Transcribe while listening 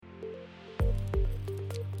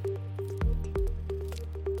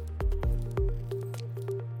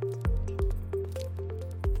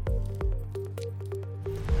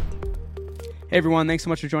Hey everyone, thanks so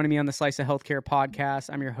much for joining me on the Slice of Healthcare podcast.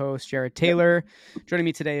 I'm your host, Jared Taylor. Joining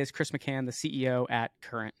me today is Chris McCann, the CEO at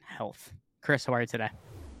Current Health. Chris, how are you today?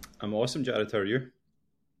 I'm awesome, Jared. How are you?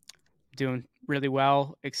 Doing really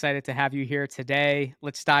well. Excited to have you here today.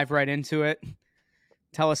 Let's dive right into it.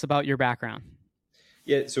 Tell us about your background.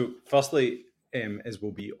 Yeah, so firstly, as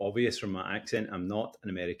will be obvious from my accent, I'm not an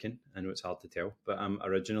American. I know it's hard to tell, but I'm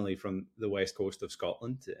originally from the west coast of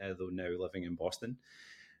Scotland, though now living in Boston.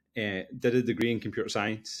 Did a degree in computer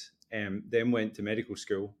science, then went to medical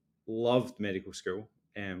school, loved medical school,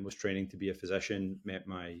 was training to be a physician, met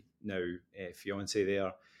my now fiance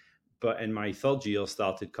there. But in my third year,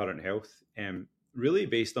 started Current Health, really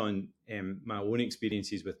based on my own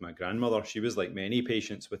experiences with my grandmother. She was like many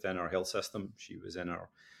patients within our health system. She was in her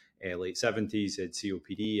late 70s, had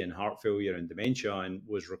COPD and heart failure and dementia, and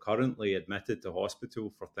was recurrently admitted to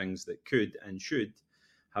hospital for things that could and should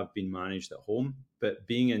have been managed at home. But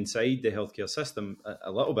being inside the healthcare system a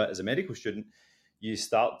little bit as a medical student, you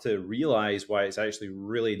start to realize why it's actually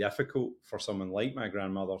really difficult for someone like my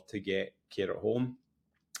grandmother to get care at home.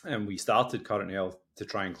 And we started Current Health to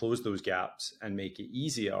try and close those gaps and make it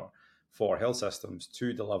easier for health systems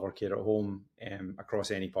to deliver care at home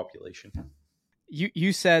across any population.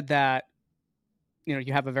 You said that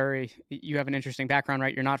you have an interesting background,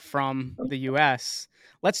 right? You're not from the US.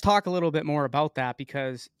 Let's talk a little bit more about that,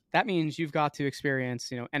 because that means you've got to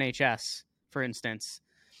experience, NHS, for instance.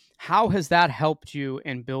 How has that helped you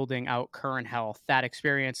in building out Current Health? That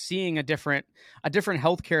experience, seeing a different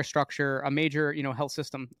healthcare structure, a major, health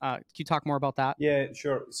system. Can you talk more about that? Yeah,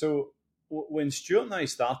 sure. So when Stuart and I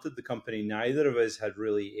started the company, neither of us had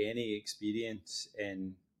really any experience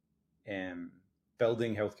in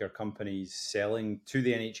building healthcare companies, selling to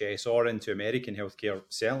the NHS or into American healthcare.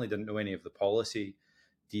 Certainly didn't know any of the policy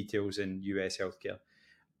details in US healthcare.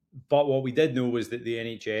 But what we did know was that the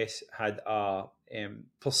NHS had a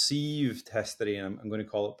perceived history, and I'm going to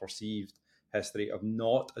call it perceived history, of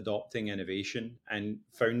not adopting innovation. And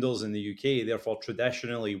founders in the UK, therefore,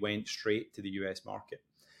 traditionally went straight to the US market.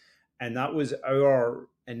 And that was our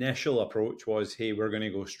initial approach was, hey, we're going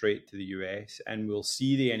to go straight to the US and we'll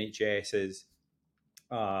see the NHS as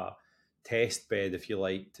test bed, if you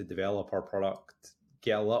like, to develop our product,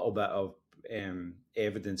 get a little bit of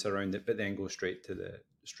evidence around it, but then go straight to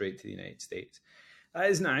the United States. That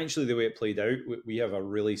isn't actually the way it played out. We have a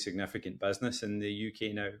really significant business in the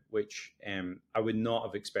UK now, which I would not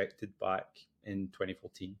have expected back in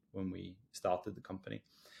 2014 when we started the company.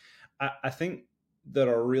 I think there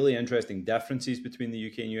are really interesting differences between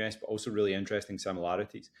the UK and US, but also really interesting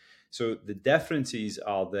similarities. So the differences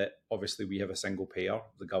are that obviously we have a single payer,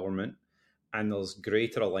 the government, and there's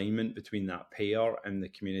greater alignment between that payer and the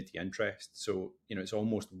community interest. So, it's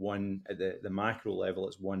almost one, at the macro level,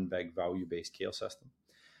 it's one big value-based care system.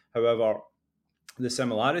 However, the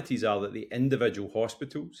similarities are that the individual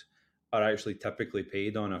hospitals are actually typically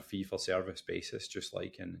paid on a fee-for-service basis, just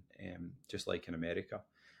like in America.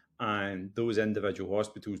 And those individual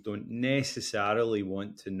hospitals don't necessarily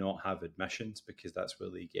want to not have admissions because that's where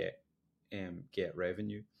they get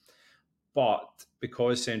revenue. But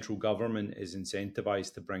because central government is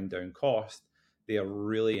incentivized to bring down cost, they are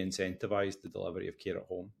really incentivized the delivery of care at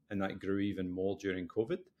home. And that grew even more during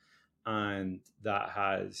COVID. And that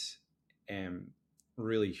has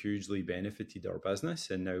really hugely benefited our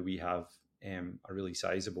business. And now we have a really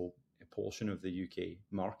sizable portion of the UK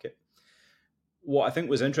market. What I think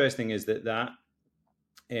was interesting is that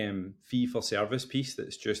fee-for-service piece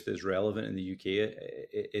that's just as relevant in the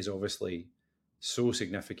UK is obviously so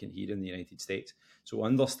significant here in the United States. So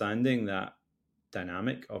understanding that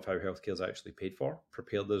dynamic of how healthcare is actually paid for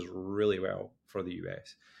prepared us really well for the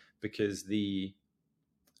US, because I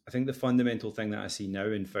think the fundamental thing that I see now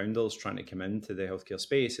in founders trying to come into the healthcare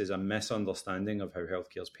space is a misunderstanding of how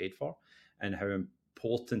healthcare is paid for and how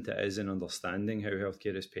important it is in understanding how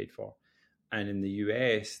healthcare is paid for. And in the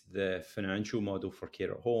US, the financial model for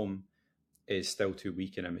care at home is still too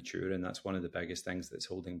weak and immature. And that's one of the biggest things that's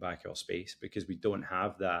holding back our space, because we don't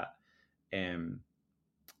have that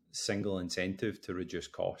single incentive to reduce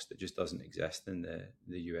cost. It just doesn't exist in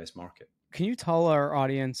the US market. Can you tell our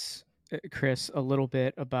audience, Chris, a little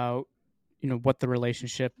bit about, what the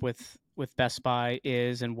relationship with Best Buy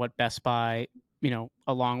is, and what Best Buy,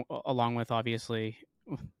 along with obviously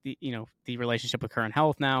the relationship with Current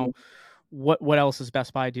Health now, what else is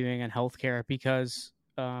Best Buy doing in healthcare? Because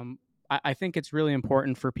I think it's really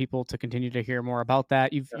important for people to continue to hear more about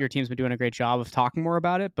that. Your team's been doing a great job of talking more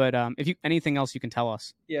about it, but if anything else you can tell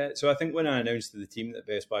us. Yeah, so I think when I announced to the team that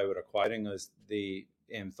Best Buy were acquiring us, they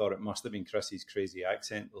thought it must have been Chris's crazy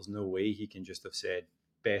accent. There's no way he can just have said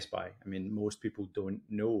Best Buy. I mean, most people don't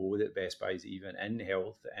know that Best Buy is even in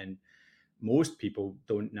health, and most people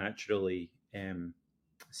don't naturally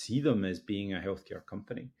see them as being a healthcare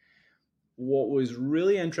company. What was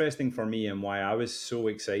really interesting for me and why I was so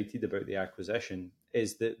excited about the acquisition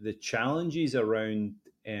is that the challenges around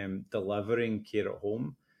delivering care at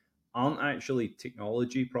home aren't actually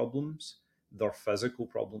technology problems, they're physical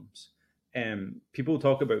problems. People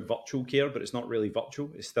talk about virtual care, but it's not really virtual,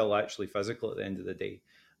 it's still actually physical at the end of the day.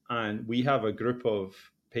 And we have a group of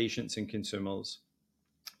patients and consumers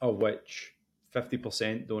of which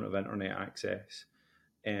 50% don't have internet access.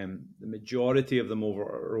 The majority of them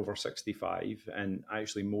are over 65, and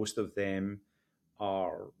actually most of them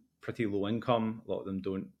are pretty low income. A lot of them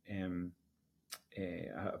don't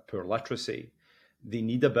have poor literacy. They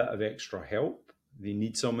need a bit of extra help. They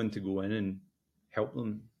need someone to go in and help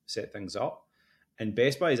them set things up. And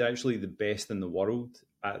Best Buy is actually the best in the world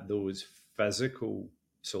at those physical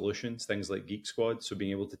solutions, things like Geek Squad. So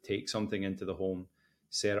being able to take something into the home,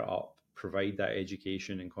 set it up, provide that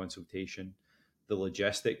education and consultation, the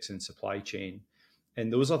logistics and supply chain.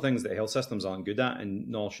 And those are things that health systems aren't good at, and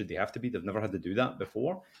nor should they have to be. They've never had to do that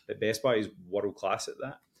before. But Best Buy is world class at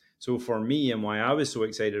that. So for me, and why I was so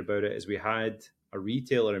excited about it, is we had a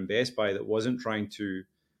retailer in Best Buy that wasn't trying to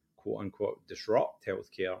quote unquote disrupt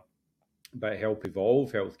healthcare, but help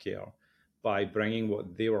evolve healthcare by bringing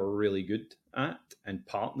what they were really good at and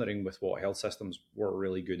partnering with what health systems were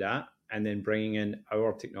really good at, and then bringing in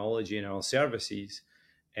our technology and our services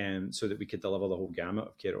so that we could deliver the whole gamut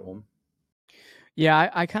of care at home. Yeah,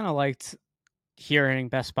 I kind of liked hearing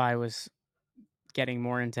Best Buy was getting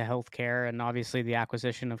more into healthcare, and obviously the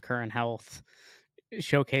acquisition of Current Health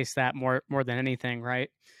showcased that more than anything, right?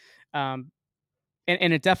 Um,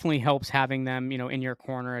 and it definitely helps having them, in your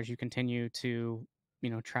corner as you continue to,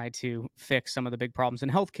 try to fix some of the big problems in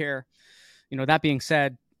healthcare. That being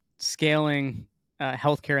said, scaling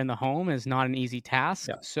healthcare in the home is not an easy task.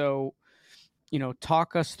 Yeah. So,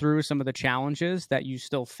 talk us through some of the challenges that you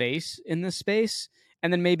still face in this space,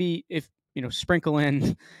 and then maybe if sprinkle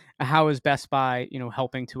in how is Best Buy,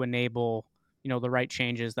 helping to enable the right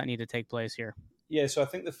changes that need to take place here. Yeah, so I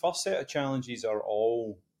think the first set of challenges are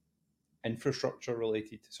all infrastructure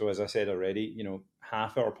related. So as I said already,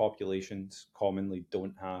 half our populations commonly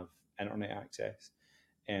don't have internet access.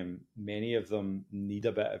 Many of them need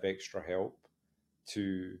a bit of extra help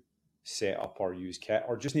to set up or use kit,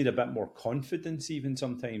 or just need a bit more confidence. Even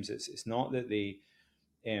sometimes it's not that they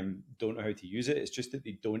don't know how to use it; it's just that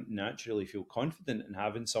they don't naturally feel confident in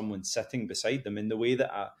having someone sitting beside them in the way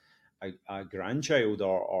that a grandchild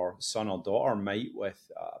or son or daughter might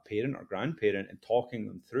with a parent or grandparent, and talking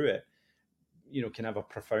them through it, can have a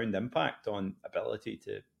profound impact on ability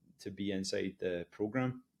to be inside the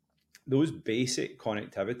program. Those basic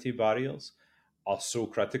connectivity barriers are so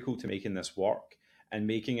critical to making this work and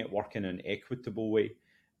making it work in an equitable way.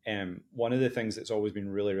 One of the things that's always been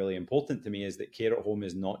really, really important to me is that care at home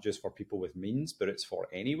is not just for people with means, but it's for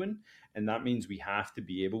anyone. And that means we have to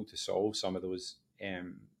be able to solve some of those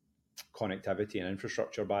connectivity and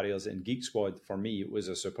infrastructure barriers. In Geek Squad, for me, it was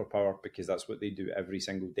a superpower because that's what they do every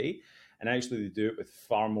single day. And actually, they do it with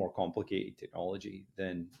far more complicated technology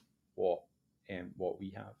than what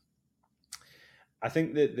we have. I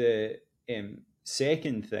think that the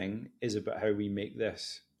second thing is about how we make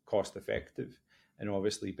this cost effective. And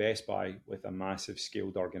obviously, Best Buy, with a massive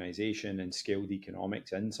scaled organization and scaled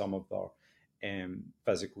economics in some of their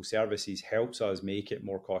physical services, helps us make it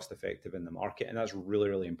more cost effective in the market. And that's really,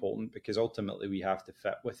 really important because ultimately we have to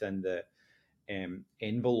fit within the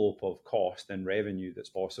envelope of cost and revenue that's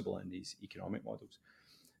possible in these economic models.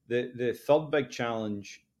 The third big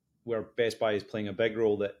challenge where Best Buy is playing a big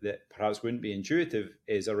role that perhaps wouldn't be intuitive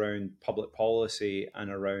is around public policy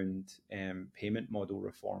and around payment model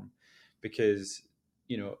reform. Because,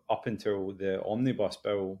 up until the omnibus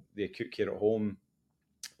bill, the acute care at home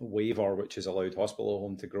waiver, which has allowed hospital at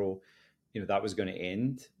home to grow, that was going to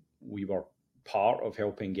end. We were part of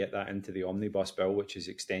helping get that into the omnibus bill, which has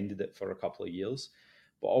extended it for a couple of years,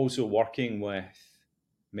 but also working with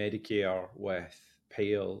Medicare, with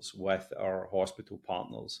payers, with our hospital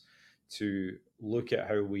partners to look at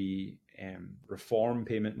how we reform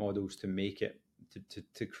payment models to make it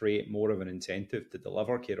to create more of an incentive to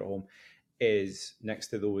deliver care at home is, next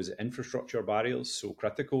to those infrastructure barriers, so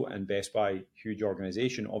critical. And Best Buy, huge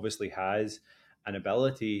organization, obviously has an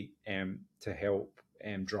ability to help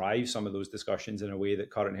drive some of those discussions in a way that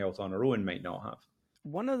Current Health on our own might not have.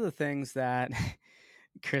 One of the things that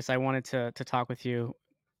Chris, I wanted to talk with you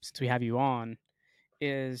since we have you on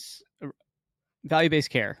is value-based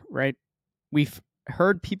care, right? We've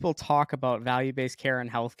heard people talk about value-based care and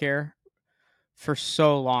healthcare for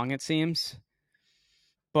so long, it seems.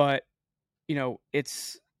 But,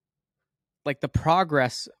 it's like the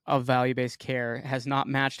progress of value based care has not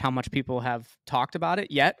matched how much people have talked about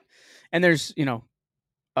it yet. And there's,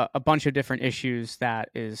 a bunch of different issues that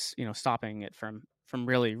is, stopping it from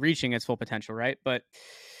really reaching its full potential, right? But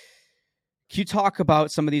can you talk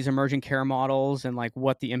about some of these emerging care models and like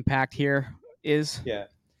what the impact here is? Yeah.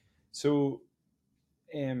 So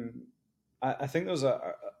um, I think there's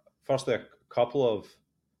firstly a couple of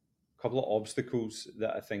obstacles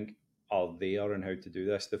that I think are there and how to do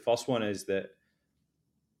this. The first one is that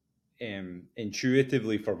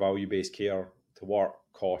intuitively for value based care to work,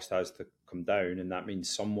 cost has to come down, and that means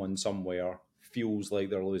someone somewhere feels like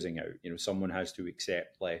they're losing out. Someone has to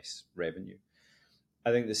accept less revenue.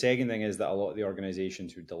 I think the second thing is that a lot of the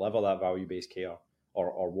organizations who deliver that value based care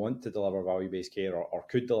or want to deliver value based care or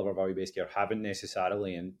could deliver value based care haven't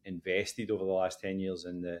necessarily invested over the last 10 years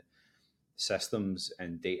in the systems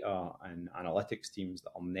and data and analytics teams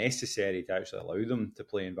that are necessary to actually allow them to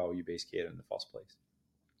play in value based care in the first place.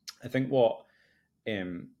 I think what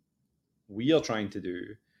um, we are trying to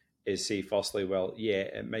do is say, firstly, well, yeah,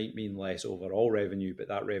 it might mean less overall revenue, but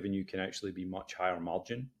that revenue can actually be much higher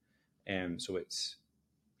margin. So it's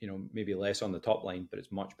maybe less on the top line, but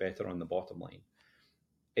it's much better on the bottom line.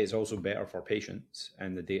 It's also better for patients,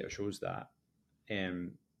 and the data shows that.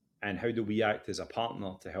 And how do we act as a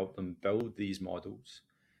partner to help them build these models?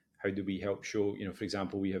 How do we help show, for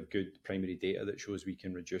example, we have good primary data that shows we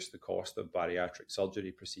can reduce the cost of bariatric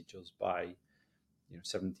surgery procedures by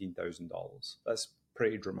 $17,000. That's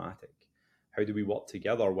pretty dramatic. How do we work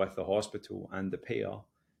together with the hospital and the payer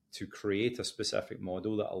to create a specific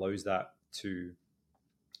model that allows that to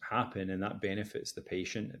happen, and that benefits the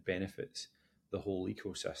patient, it benefits the whole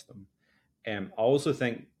ecosystem. I also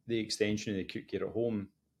think the extension of the acute care at home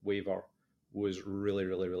waiver was really,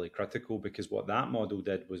 really, really critical, because what that model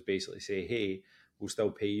did was basically say, hey, we'll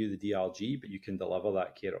still pay you the DRG, but you can deliver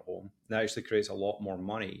that care at home. That actually creates a lot more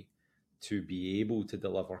money to be able to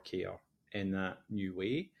deliver care in that new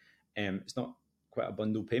way. It's not quite a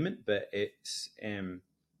bundle payment, but it's an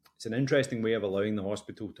interesting way of allowing the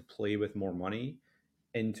hospital to play with more money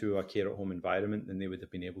into a care at home environment than they would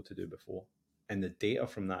have been able to do before. And the data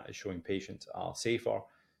from that is showing patients are safer,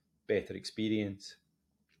 better experience,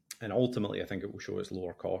 and ultimately, I think it will show us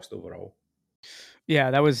lower cost overall.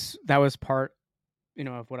 Yeah, that was part,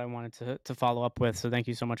 of what I wanted to follow up with. So thank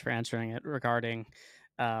you so much for answering it regarding,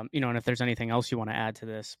 and if there's anything else you want to add to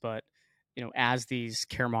this, but as these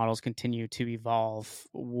care models continue to evolve,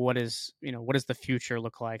 what does the future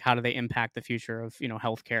look like? How do they impact the future of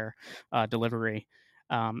healthcare delivery?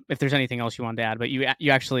 If there's anything else you wanted to add, but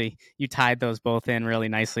you actually you tied those both in really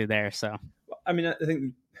nicely there. So I mean, I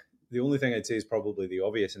think the only thing I'd say is probably the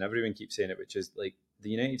obvious, and everyone keeps saying it, which is like the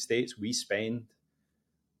United States, we spend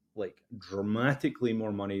like dramatically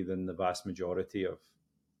more money than the vast majority of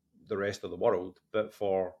the rest of the world, but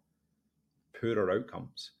for poorer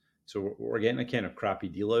outcomes. So we're getting a kind of crappy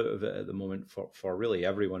deal out of it at the moment for really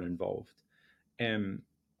everyone involved. Um,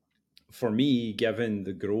 for me, given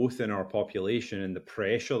the growth in our population and the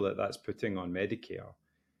pressure that that's putting on Medicare,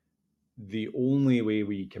 the only way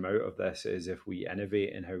we come out of this is if we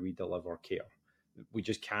innovate in how we deliver care. We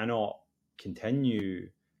just cannot continue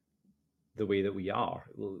the way that we are.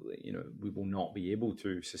 We will not be able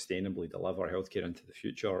to sustainably deliver healthcare into the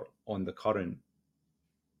future on the current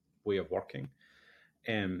way of working.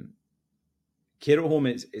 Care at home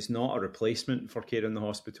is not a replacement for care in the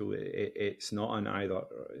hospital. It's not an either.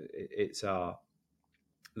 It's a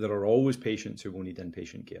There are always patients who will need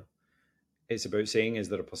inpatient care. It's about saying, is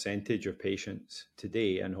there a percentage of patients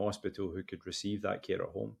today in hospital who could receive that care at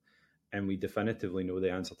home? And we definitively know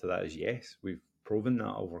the answer to that is yes. We've proven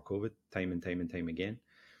that over COVID time and time and time again.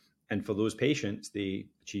 And for those patients, they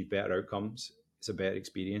achieve better outcomes. It's a better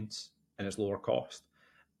experience and it's lower cost.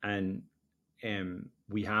 And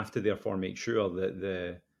we have to therefore make sure that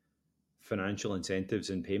the financial incentives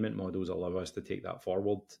and payment models allow us to take that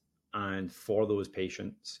forward. And for those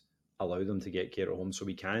patients, allow them to get care at home so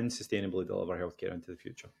we can sustainably deliver healthcare into the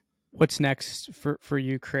future. what's next for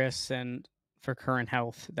you, Chris, and for Current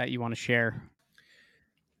Health that you want to share?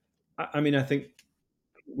 I mean, I think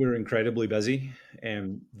we're incredibly busy.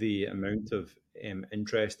 The amount of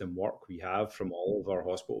interest and work we have from all of our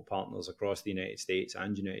hospital partners across the United States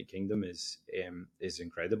and United Kingdom is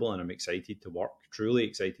incredible, and I'm excited to work, truly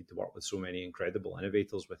excited to work with so many incredible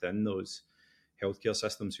innovators within those healthcare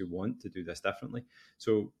systems who want to do this differently.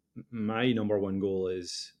 So my number one goal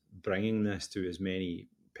is bringing this to as many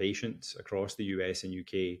patients across the US and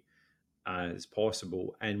UK as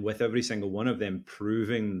possible, and with every single one of them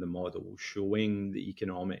proving the model, showing the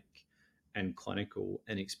economic in clinical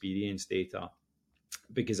and experience data,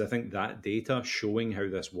 because I think that data showing how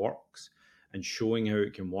this works and showing how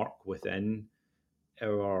it can work within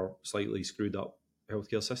our slightly screwed up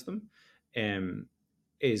healthcare system um,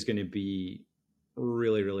 is going to be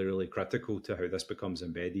really, really, really critical to how this becomes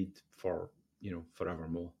embedded for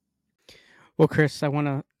forevermore. Well, Chris, I want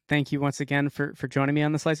to thank you once again for joining me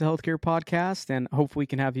on the Slice of Healthcare podcast, and hopefully we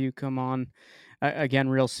can have you come on again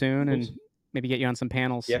real soon and maybe get you on some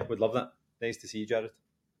panels. Yeah, would love that. Nice to see you, Jared.